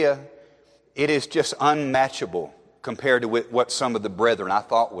with Leah, it is just unmatchable compared to what some of the brethren I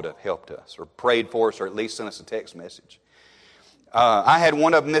thought would have helped us or prayed for us or at least sent us a text message. I had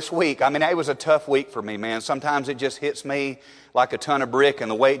one of them this week. I mean, it was a tough week for me, man. Sometimes it just hits me like a ton of brick, and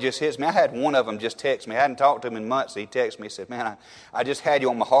the way it just hits me. I had one of them just text me. I hadn't talked to him in months. He texted me. He said, man, I just had you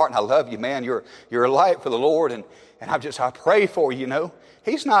on my heart, and I love you, man. You're a light for the Lord, and I pray for you,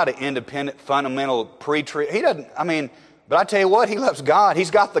 He's not an independent, fundamental preacher. He doesn't, but I tell you what, he loves God.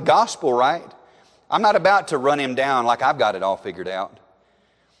 He's got the gospel right. I'm not about to run him down like I've got it all figured out.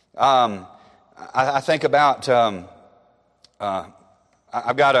 I think about...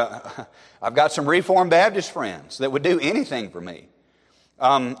 I've got some Reformed Baptist friends that would do anything for me.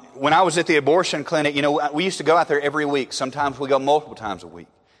 When I was at the abortion clinic, we used to go out there every week. Sometimes we go multiple times a week.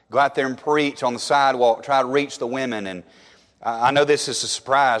 Go out there and preach on the sidewalk, try to reach the women. And I know this is a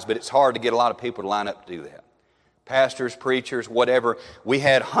surprise, but it's hard to get a lot of people to line up to do that. Pastors, preachers, whatever. We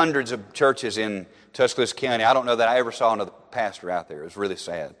had hundreds of churches in Tuscaloosa County. I don't know that I ever saw another pastor out there. It was really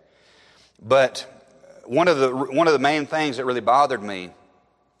sad. But one of the main things that really bothered me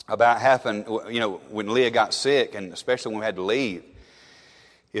about happened, when Leah got sick, and especially when we had to leave,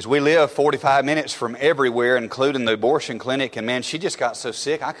 is we live 45 minutes from everywhere, including the abortion clinic, and man, she just got so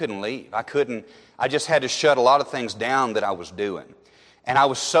sick I couldn't leave. I just had to shut a lot of things down that I was doing. And I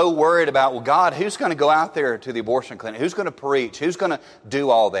was so worried about, well, God, who's going to go out there to the abortion clinic? Who's going to preach? Who's going to do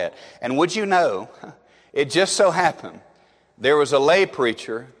all that? And would you know, it just so happened, there was a lay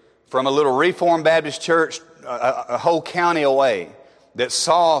preacher from a little Reformed Baptist church a whole county away that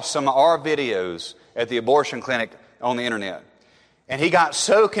saw some of our videos at the abortion clinic on the internet. And he got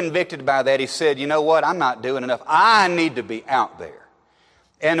so convicted by that, he said, you know what, I'm not doing enough. I need to be out there.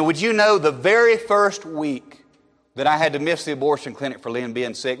 And would you know, the very first week that I had to miss the abortion clinic for Lynn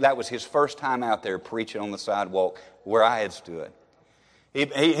being sick, that was his first time out there preaching on the sidewalk where I had stood.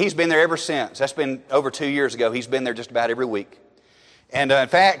 He's been there ever since. That's been over 2 years ago. He's been there just about every week. And in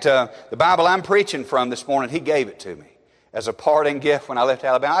fact, the Bible I'm preaching from this morning, he gave it to me as a parting gift when I left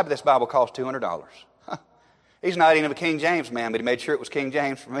Alabama. This Bible cost $200. He's not even a King James man, but he made sure it was King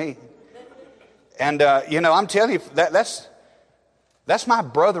James for me. And, I'm telling you, that's my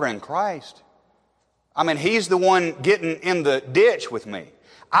brother in Christ. He's the one getting in the ditch with me.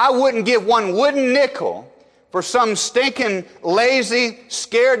 I wouldn't give one wooden nickel for some stinking, lazy,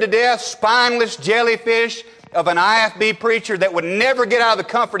 scared to death, spineless jellyfish of an IFB preacher that would never get out of the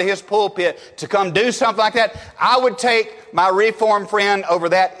comfort of his pulpit to come do something like that. I would take my Reformed friend over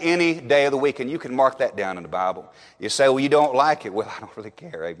that any day of the week. And you can mark that down in the Bible. You say, well, you don't like it. Well, I don't really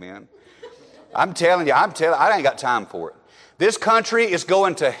care, amen. I'm telling you, I ain't got time for it. This country is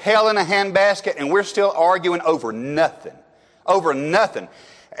going to hell in a handbasket, and we're still arguing over nothing. Over nothing.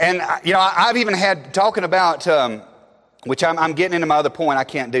 And, I've even had, talking about, which I'm getting into my other point, I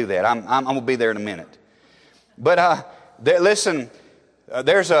can't do that. I'm going to be there in a minute. But listen,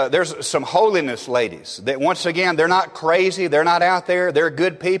 There's some holiness ladies that, once again, they're not crazy. They're not out there. They're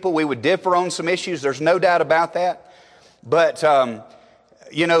good people. We would differ on some issues. There's no doubt about that. But, I'm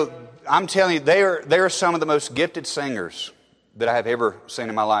telling you, they are some of the most gifted singers that I have ever seen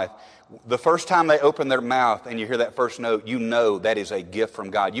in my life. The first time they open their mouth and you hear that first note, you know that is a gift from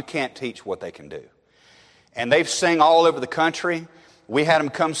God. You can't teach what they can do. And they've sing all over the country. We had them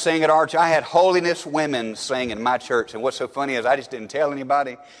come sing at our church. I had holiness women sing in my church. And what's so funny is I just didn't tell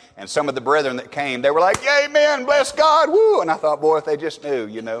anybody. And some of the brethren that came, they were like, amen, bless God, woo. And I thought, boy, if they just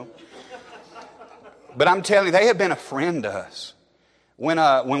knew, But I'm telling you, they have been a friend to us.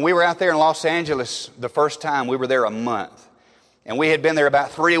 When we were out there in Los Angeles the first time, we were there a month. And we had been there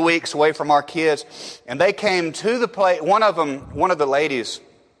about 3 weeks away from our kids. And they came to the place. One of the ladies,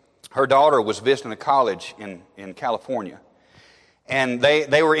 her daughter was visiting a college in California. And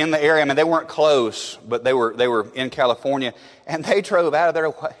they were in the area. I mean, they weren't close, but they were in California. And they drove out of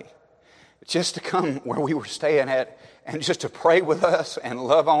their way just to come where we were staying at and just to pray with us and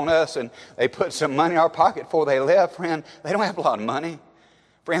love on us. And they put some money in our pocket before they left. Friend, they don't have a lot of money.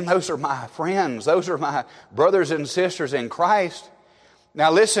 Friend, those are my friends. Those are my brothers and sisters in Christ.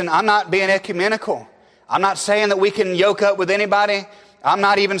 Now listen, I'm not being ecumenical. I'm not saying that we can yoke up with anybody. I'm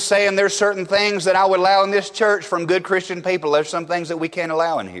not even saying there's certain things that I would allow in this church from good Christian people. There's some things that we can't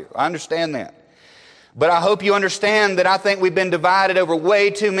allow in here. I understand that. But I hope you understand that I think we've been divided over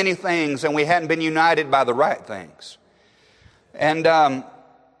way too many things and we hadn't been united by the right things. And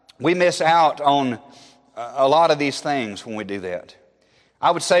we miss out on a lot of these things when we do that. I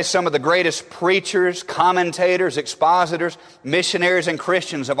would say some of the greatest preachers, commentators, expositors, missionaries, and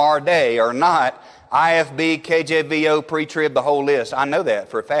Christians of our day are not IFB, KJVO, pre-trib, the whole list. I know that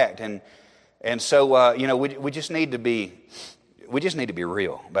for a fact. And so, we just need to be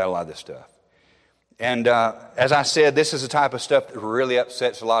real about a lot of this stuff. And as I said, this is the type of stuff that really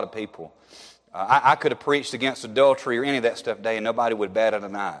upsets a lot of people. I could have preached against adultery or any of that stuff today and nobody would bat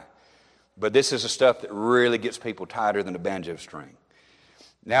an eye. But this is the stuff that really gets people tighter than a banjo string.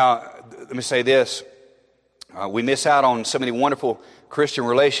 Now, let me say this. We miss out on so many wonderful Christian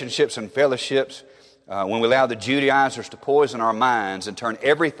relationships and fellowships when we allow the Judaizers to poison our minds and turn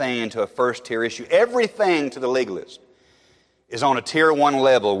everything into a first-tier issue. Everything to the legalist is on a tier 1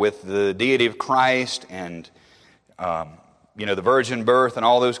 level with the deity of Christ and, the virgin birth and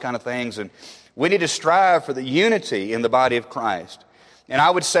all those kind of things. And we need to strive for the unity in the body of Christ. And I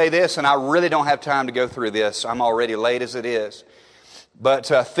would say this, and I really don't have time to go through this. I'm already late as it is. But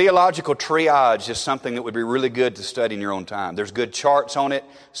theological triage is something that would be really good to study in your own time. There's good charts on it.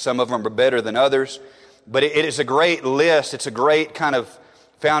 Some of them are better than others. But it is a great list. It's a great kind of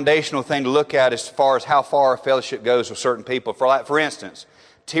foundational thing to look at as far as how far a fellowship goes with certain people. For instance,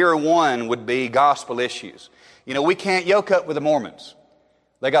 tier 1 would be gospel issues. We can't yoke up with the Mormons.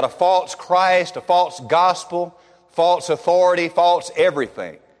 They got a false Christ, a false gospel, false authority, false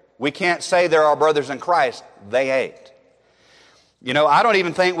everything. We can't say they're our brothers in Christ. They ain't. I don't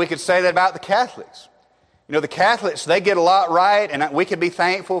even think we could say that about the Catholics. The Catholics, they get a lot right, and we can be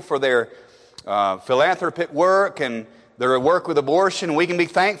thankful for their philanthropic work and their work with abortion. We can be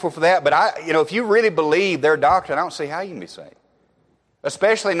thankful for that. But if you really believe their doctrine, I don't see how you can be saved.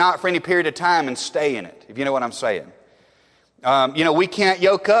 Especially not for any period of time and stay in it, if you know what I'm saying. We can't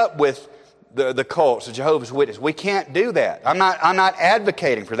yoke up with the cults, the Jehovah's Witnesses. We can't do that. I'm not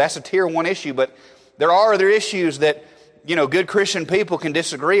advocating for that. That's a tier 1 issue, but there are other issues that good Christian people can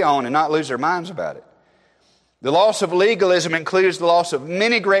disagree on and not lose their minds about it. The loss of legalism includes the loss of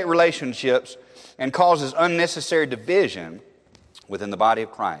many great relationships and causes unnecessary division within the body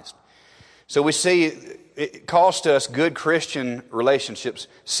of Christ. So we see it costs us good Christian relationships.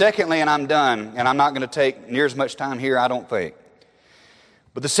 Secondly, and I'm done, and I'm not going to take near as much time here, I don't think.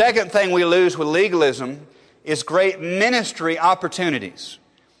 But the second thing we lose with legalism is great ministry opportunities.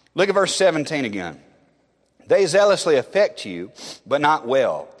 Look at verse 17 again. They zealously affect you, but not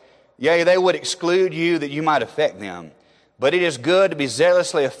well. Yea, they would exclude you that you might affect them. But it is good to be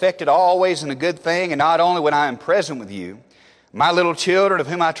zealously affected always in a good thing, and not only when I am present with you. My little children, of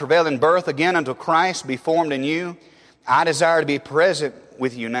whom I travail in birth again until Christ be formed in you, I desire to be present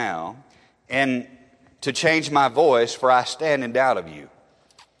with you now, and to change my voice, for I stand in doubt of you.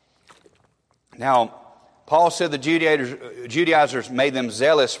 Now, Paul said the Judaizers made them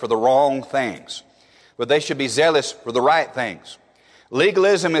zealous for the wrong things, but they should be zealous for the right things.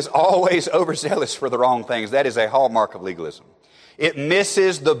 Legalism is always overzealous for the wrong things. That is a hallmark of legalism. It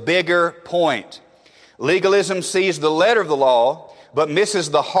misses the bigger point. Legalism sees the letter of the law, but misses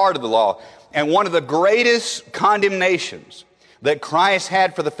the heart of the law. And one of the greatest condemnations that Christ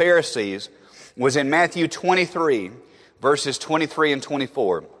had for the Pharisees was in Matthew 23, verses 23 and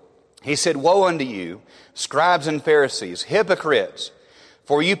 24. He said, "Woe unto you, scribes and Pharisees, hypocrites!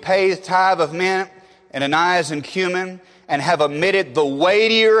 For you pay the tithe of mint and anise and cumin, and have omitted the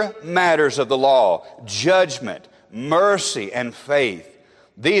weightier matters of the law, judgment, mercy, and faith.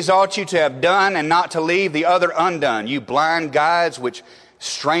 These ought you to have done, and not to leave the other undone. You blind guides which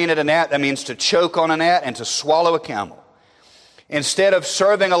strain at a gnat," that means to choke on a gnat and to swallow a camel. Instead of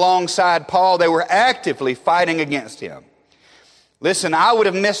serving alongside Paul, they were actively fighting against him. Listen, I would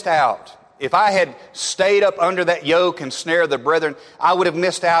have missed out. If I had stayed up under that yoke and snare of the brethren, I would have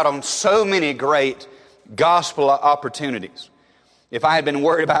missed out on so many great gospel opportunities if I had been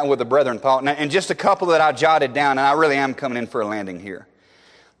worried about what the brethren thought. And just a couple that I jotted down, and I really am coming in for a landing here.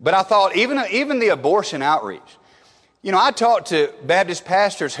 But I thought, even the abortion outreach. You know, I talked to Baptist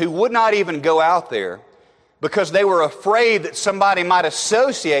pastors who would not even go out there because they were afraid that somebody might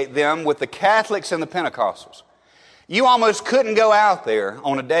associate them with the Catholics and the Pentecostals. You almost couldn't go out there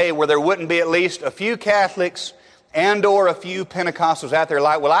on a day where there wouldn't be at least a few Catholics and or a few Pentecostals out there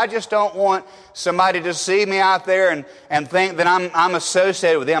like, well, I just don't want somebody to see me out there and think that I'm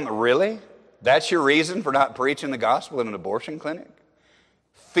associated with them. Really? That's your reason for not preaching the gospel in an abortion clinic?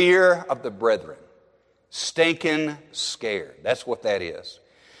 Fear of the brethren. Stinking scared. That's what that is.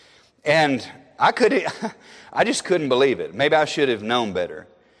 And I just couldn't believe it. Maybe I should have known better.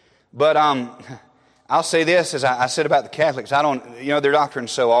 But I'll say this, as I said about the Catholics, their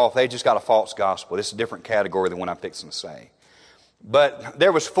doctrine's so off, they just got a false gospel. This is a different category than what I'm fixing to say. But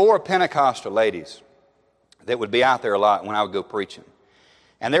there was 4 Pentecostal ladies that would be out there a lot when I would go preaching.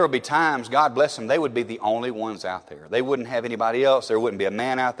 And there would be times, God bless them, they would be the only ones out there. They wouldn't have anybody else. There wouldn't be a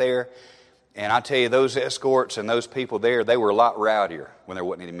man out there. And I tell you, those escorts and those people there, they were a lot rowdier when there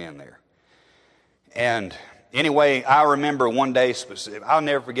wasn't any men there. And anyway, I remember one day specific. I'll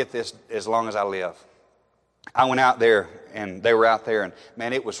never forget this as long as I live. I went out there, and they were out there, and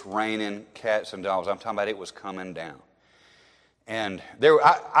man, it was raining cats and dogs. I'm talking about it was coming down. And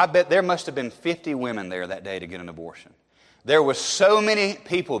I bet there must have been 50 women there that day to get an abortion. There were so many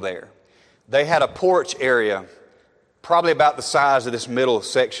people there. They had a porch area, probably about the size of this middle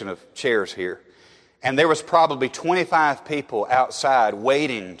section of chairs here. And there was probably 25 people outside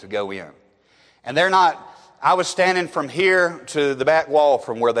waiting to go in. And I was standing from here to the back wall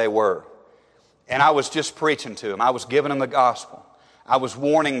from where they were. And I was just preaching to them. I was giving them the gospel. I was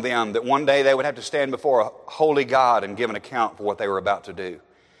warning them that one day they would have to stand before a holy God and give an account for what they were about to do.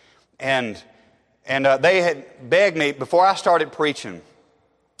 And they had begged me, before I started preaching,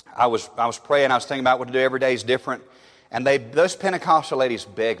 I was praying, I was thinking about what to do. Every day is different. And those Pentecostal ladies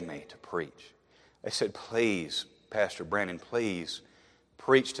begged me to preach. They said, "Please, Pastor Brandon, please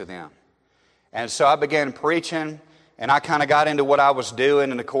preach to them." And so I began preaching, and I kind of got into what I was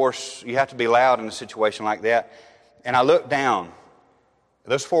doing. And of course, you have to be loud in a situation like that. And I looked down.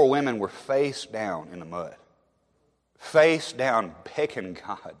 Those 4 women were face down in the mud. Face down, begging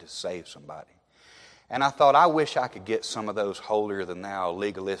God to save somebody. And I thought, I wish I could get some of those holier-than-thou,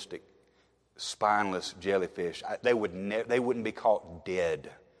 legalistic, spineless jellyfish. They wouldn't be caught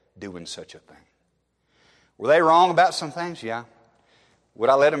dead doing such a thing. Were they wrong about some things? Yeah. Would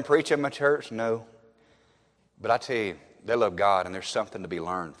I let them preach in my church? No. But I tell you, they love God, and there's something to be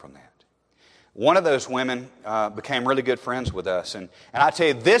learned from that. One of those women became really good friends with us. And I tell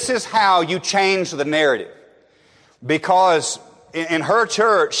you, this is how you change the narrative. Because in her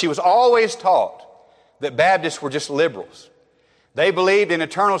church, she was always taught that Baptists were just liberals. They believed in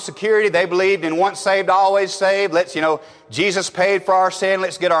eternal security. They believed in once saved, always saved. Jesus paid for our sin.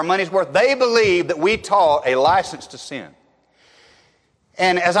 Let's get our money's worth. They believed that we taught a license to sin.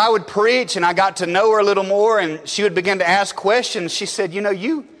 And as I would preach and I got to know her a little more and she would begin to ask questions, she said,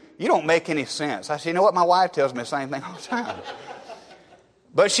 you don't make any sense. I said, you know what? My wife tells me the same thing all the time.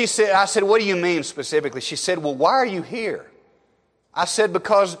 But I said, what do you mean specifically? She said, well, why are you here? I said,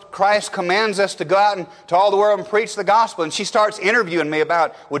 because Christ commands us to go out to all the world and preach the gospel. And she starts interviewing me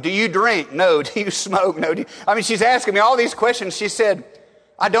about, well, do you drink? No. Do you smoke? No. She's asking me all these questions. She said,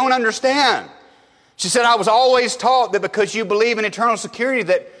 I don't understand. She said, I was always taught that because you believe in eternal security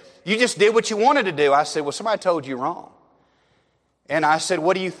that you just did what you wanted to do. I said, well, somebody told you wrong. And I said,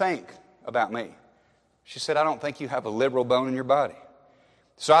 what do you think about me? She said, I don't think you have a liberal bone in your body.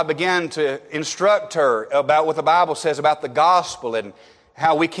 So I began to instruct her about what the Bible says about the gospel and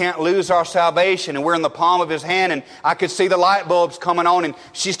how we can't lose our salvation and we're in the palm of His hand. And I could see the light bulbs coming on, and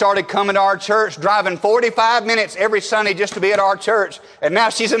she started coming to our church, driving 45 minutes every Sunday just to be at our church. And now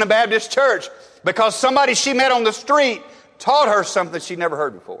she's in a Baptist church because somebody she met on the street taught her something she'd never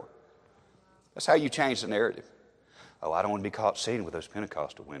heard before. That's how you change the narrative. Oh, I don't want to be caught seen with those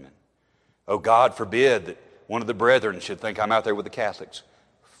Pentecostal women. Oh, God forbid that one of the brethren should think I'm out there with the Catholics.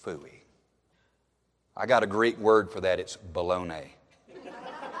 Phooey. I got a Greek word for that. It's baloney.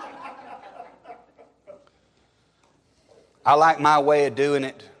 I like my way of doing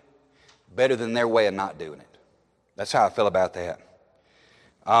it better than their way of not doing it. That's how I feel about that.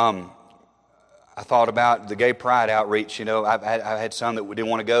 I thought about the gay pride outreach. You know, I've had some that didn't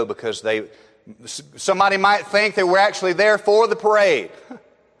want to go because somebody might think that we're actually there for the parade.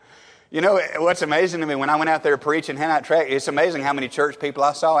 You know, what's amazing to me, when I went out there preaching Hanite Tract, it's amazing how many church people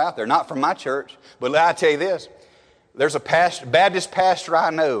I saw out there. Not from my church, but I tell you this. There's a Baptist pastor I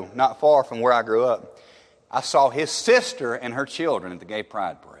know, not far from where I grew up. I saw his sister and her children at the gay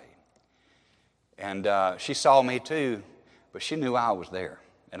pride parade. And she saw me too, but she knew I was there.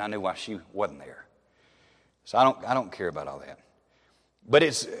 And I knew why she wasn't there. So I don't care about all that. But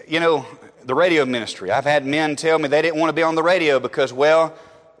it's, you know, the radio ministry. I've had men tell me they didn't want to be on the radio because, well,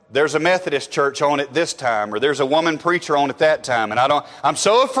 there's a Methodist church on it this time, or there's a woman preacher on it that time, and I'm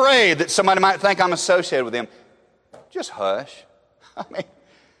so afraid that somebody might think I'm associated with them. Just hush. I mean,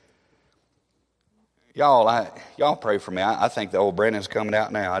 y'all pray for me. I think the old Brandon's coming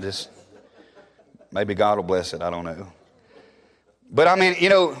out now. Maybe God will bless it. I don't know. But I mean, you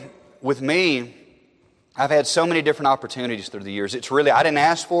know, with me, I've had so many different opportunities through the years. It's really, I didn't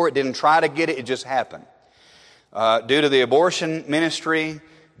ask for it, didn't try to get it, it just happened. Due to the abortion ministry,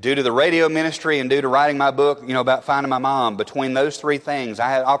 due to the radio ministry, and due to writing my book, you know, about finding my mom, between those three things, I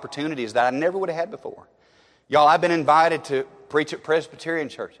had opportunities that I never would have had before. Y'all, I've been invited to preach at Presbyterian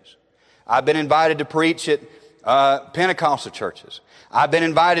churches. I've been invited to preach at Pentecostal churches. I've been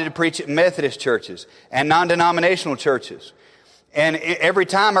invited to preach at Methodist churches and non-denominational churches. And every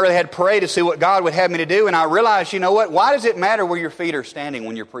time I really had to pray to see what God would have me to do, and I realized, you know what, why does it matter where your feet are standing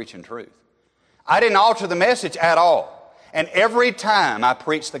when you're preaching truth? I didn't alter the message at all. And every time I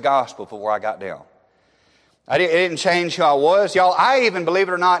preached the gospel before I got down. It didn't change who I was. Y'all, I even, believe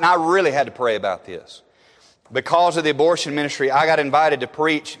it or not, and I really had to pray about this. Because of the abortion ministry, I got invited to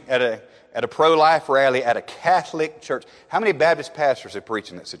preach at a pro-life rally at a Catholic church. How many Baptist pastors have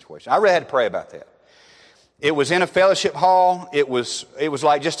preached in that situation? I really had to pray about that. It was in a fellowship hall. It was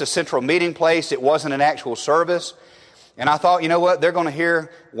like just a central meeting place. It wasn't an actual service. And I thought, you know what? They're going to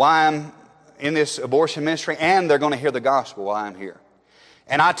hear why I'm in this abortion ministry, and they're going to hear the gospel while I'm here.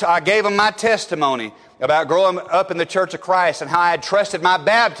 And I gave them my testimony about growing up in the Church of Christ and how I had trusted my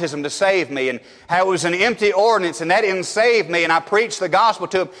baptism to save me and how it was an empty ordinance and that didn't save me. And I preached the gospel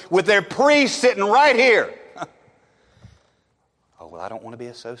to them with their priest sitting right here. Oh, well, I don't want to be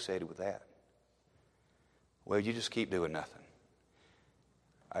associated with that. Well, you just keep doing nothing.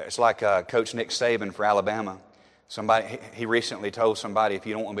 It's like Coach Nick Saban for Alabama. He recently told somebody, if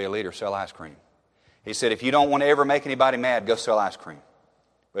you don't want to be a leader, sell ice cream. He said, if you don't want to ever make anybody mad, go sell ice cream.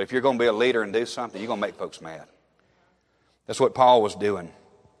 But if you're going to be a leader and do something, you're going to make folks mad. That's what Paul was doing.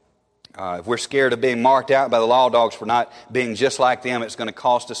 If we're scared of being marked out by the law dogs for not being just like them, it's going to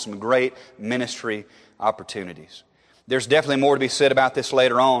cost us some great ministry opportunities. There's definitely more to be said about this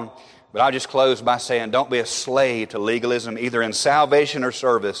later on, but I'll just close by saying don't be a slave to legalism, either in salvation or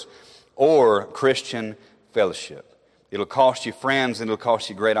service or Christian fellowship. It'll cost you friends and it'll cost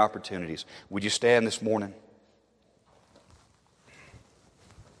you great opportunities. Would you stand this morning?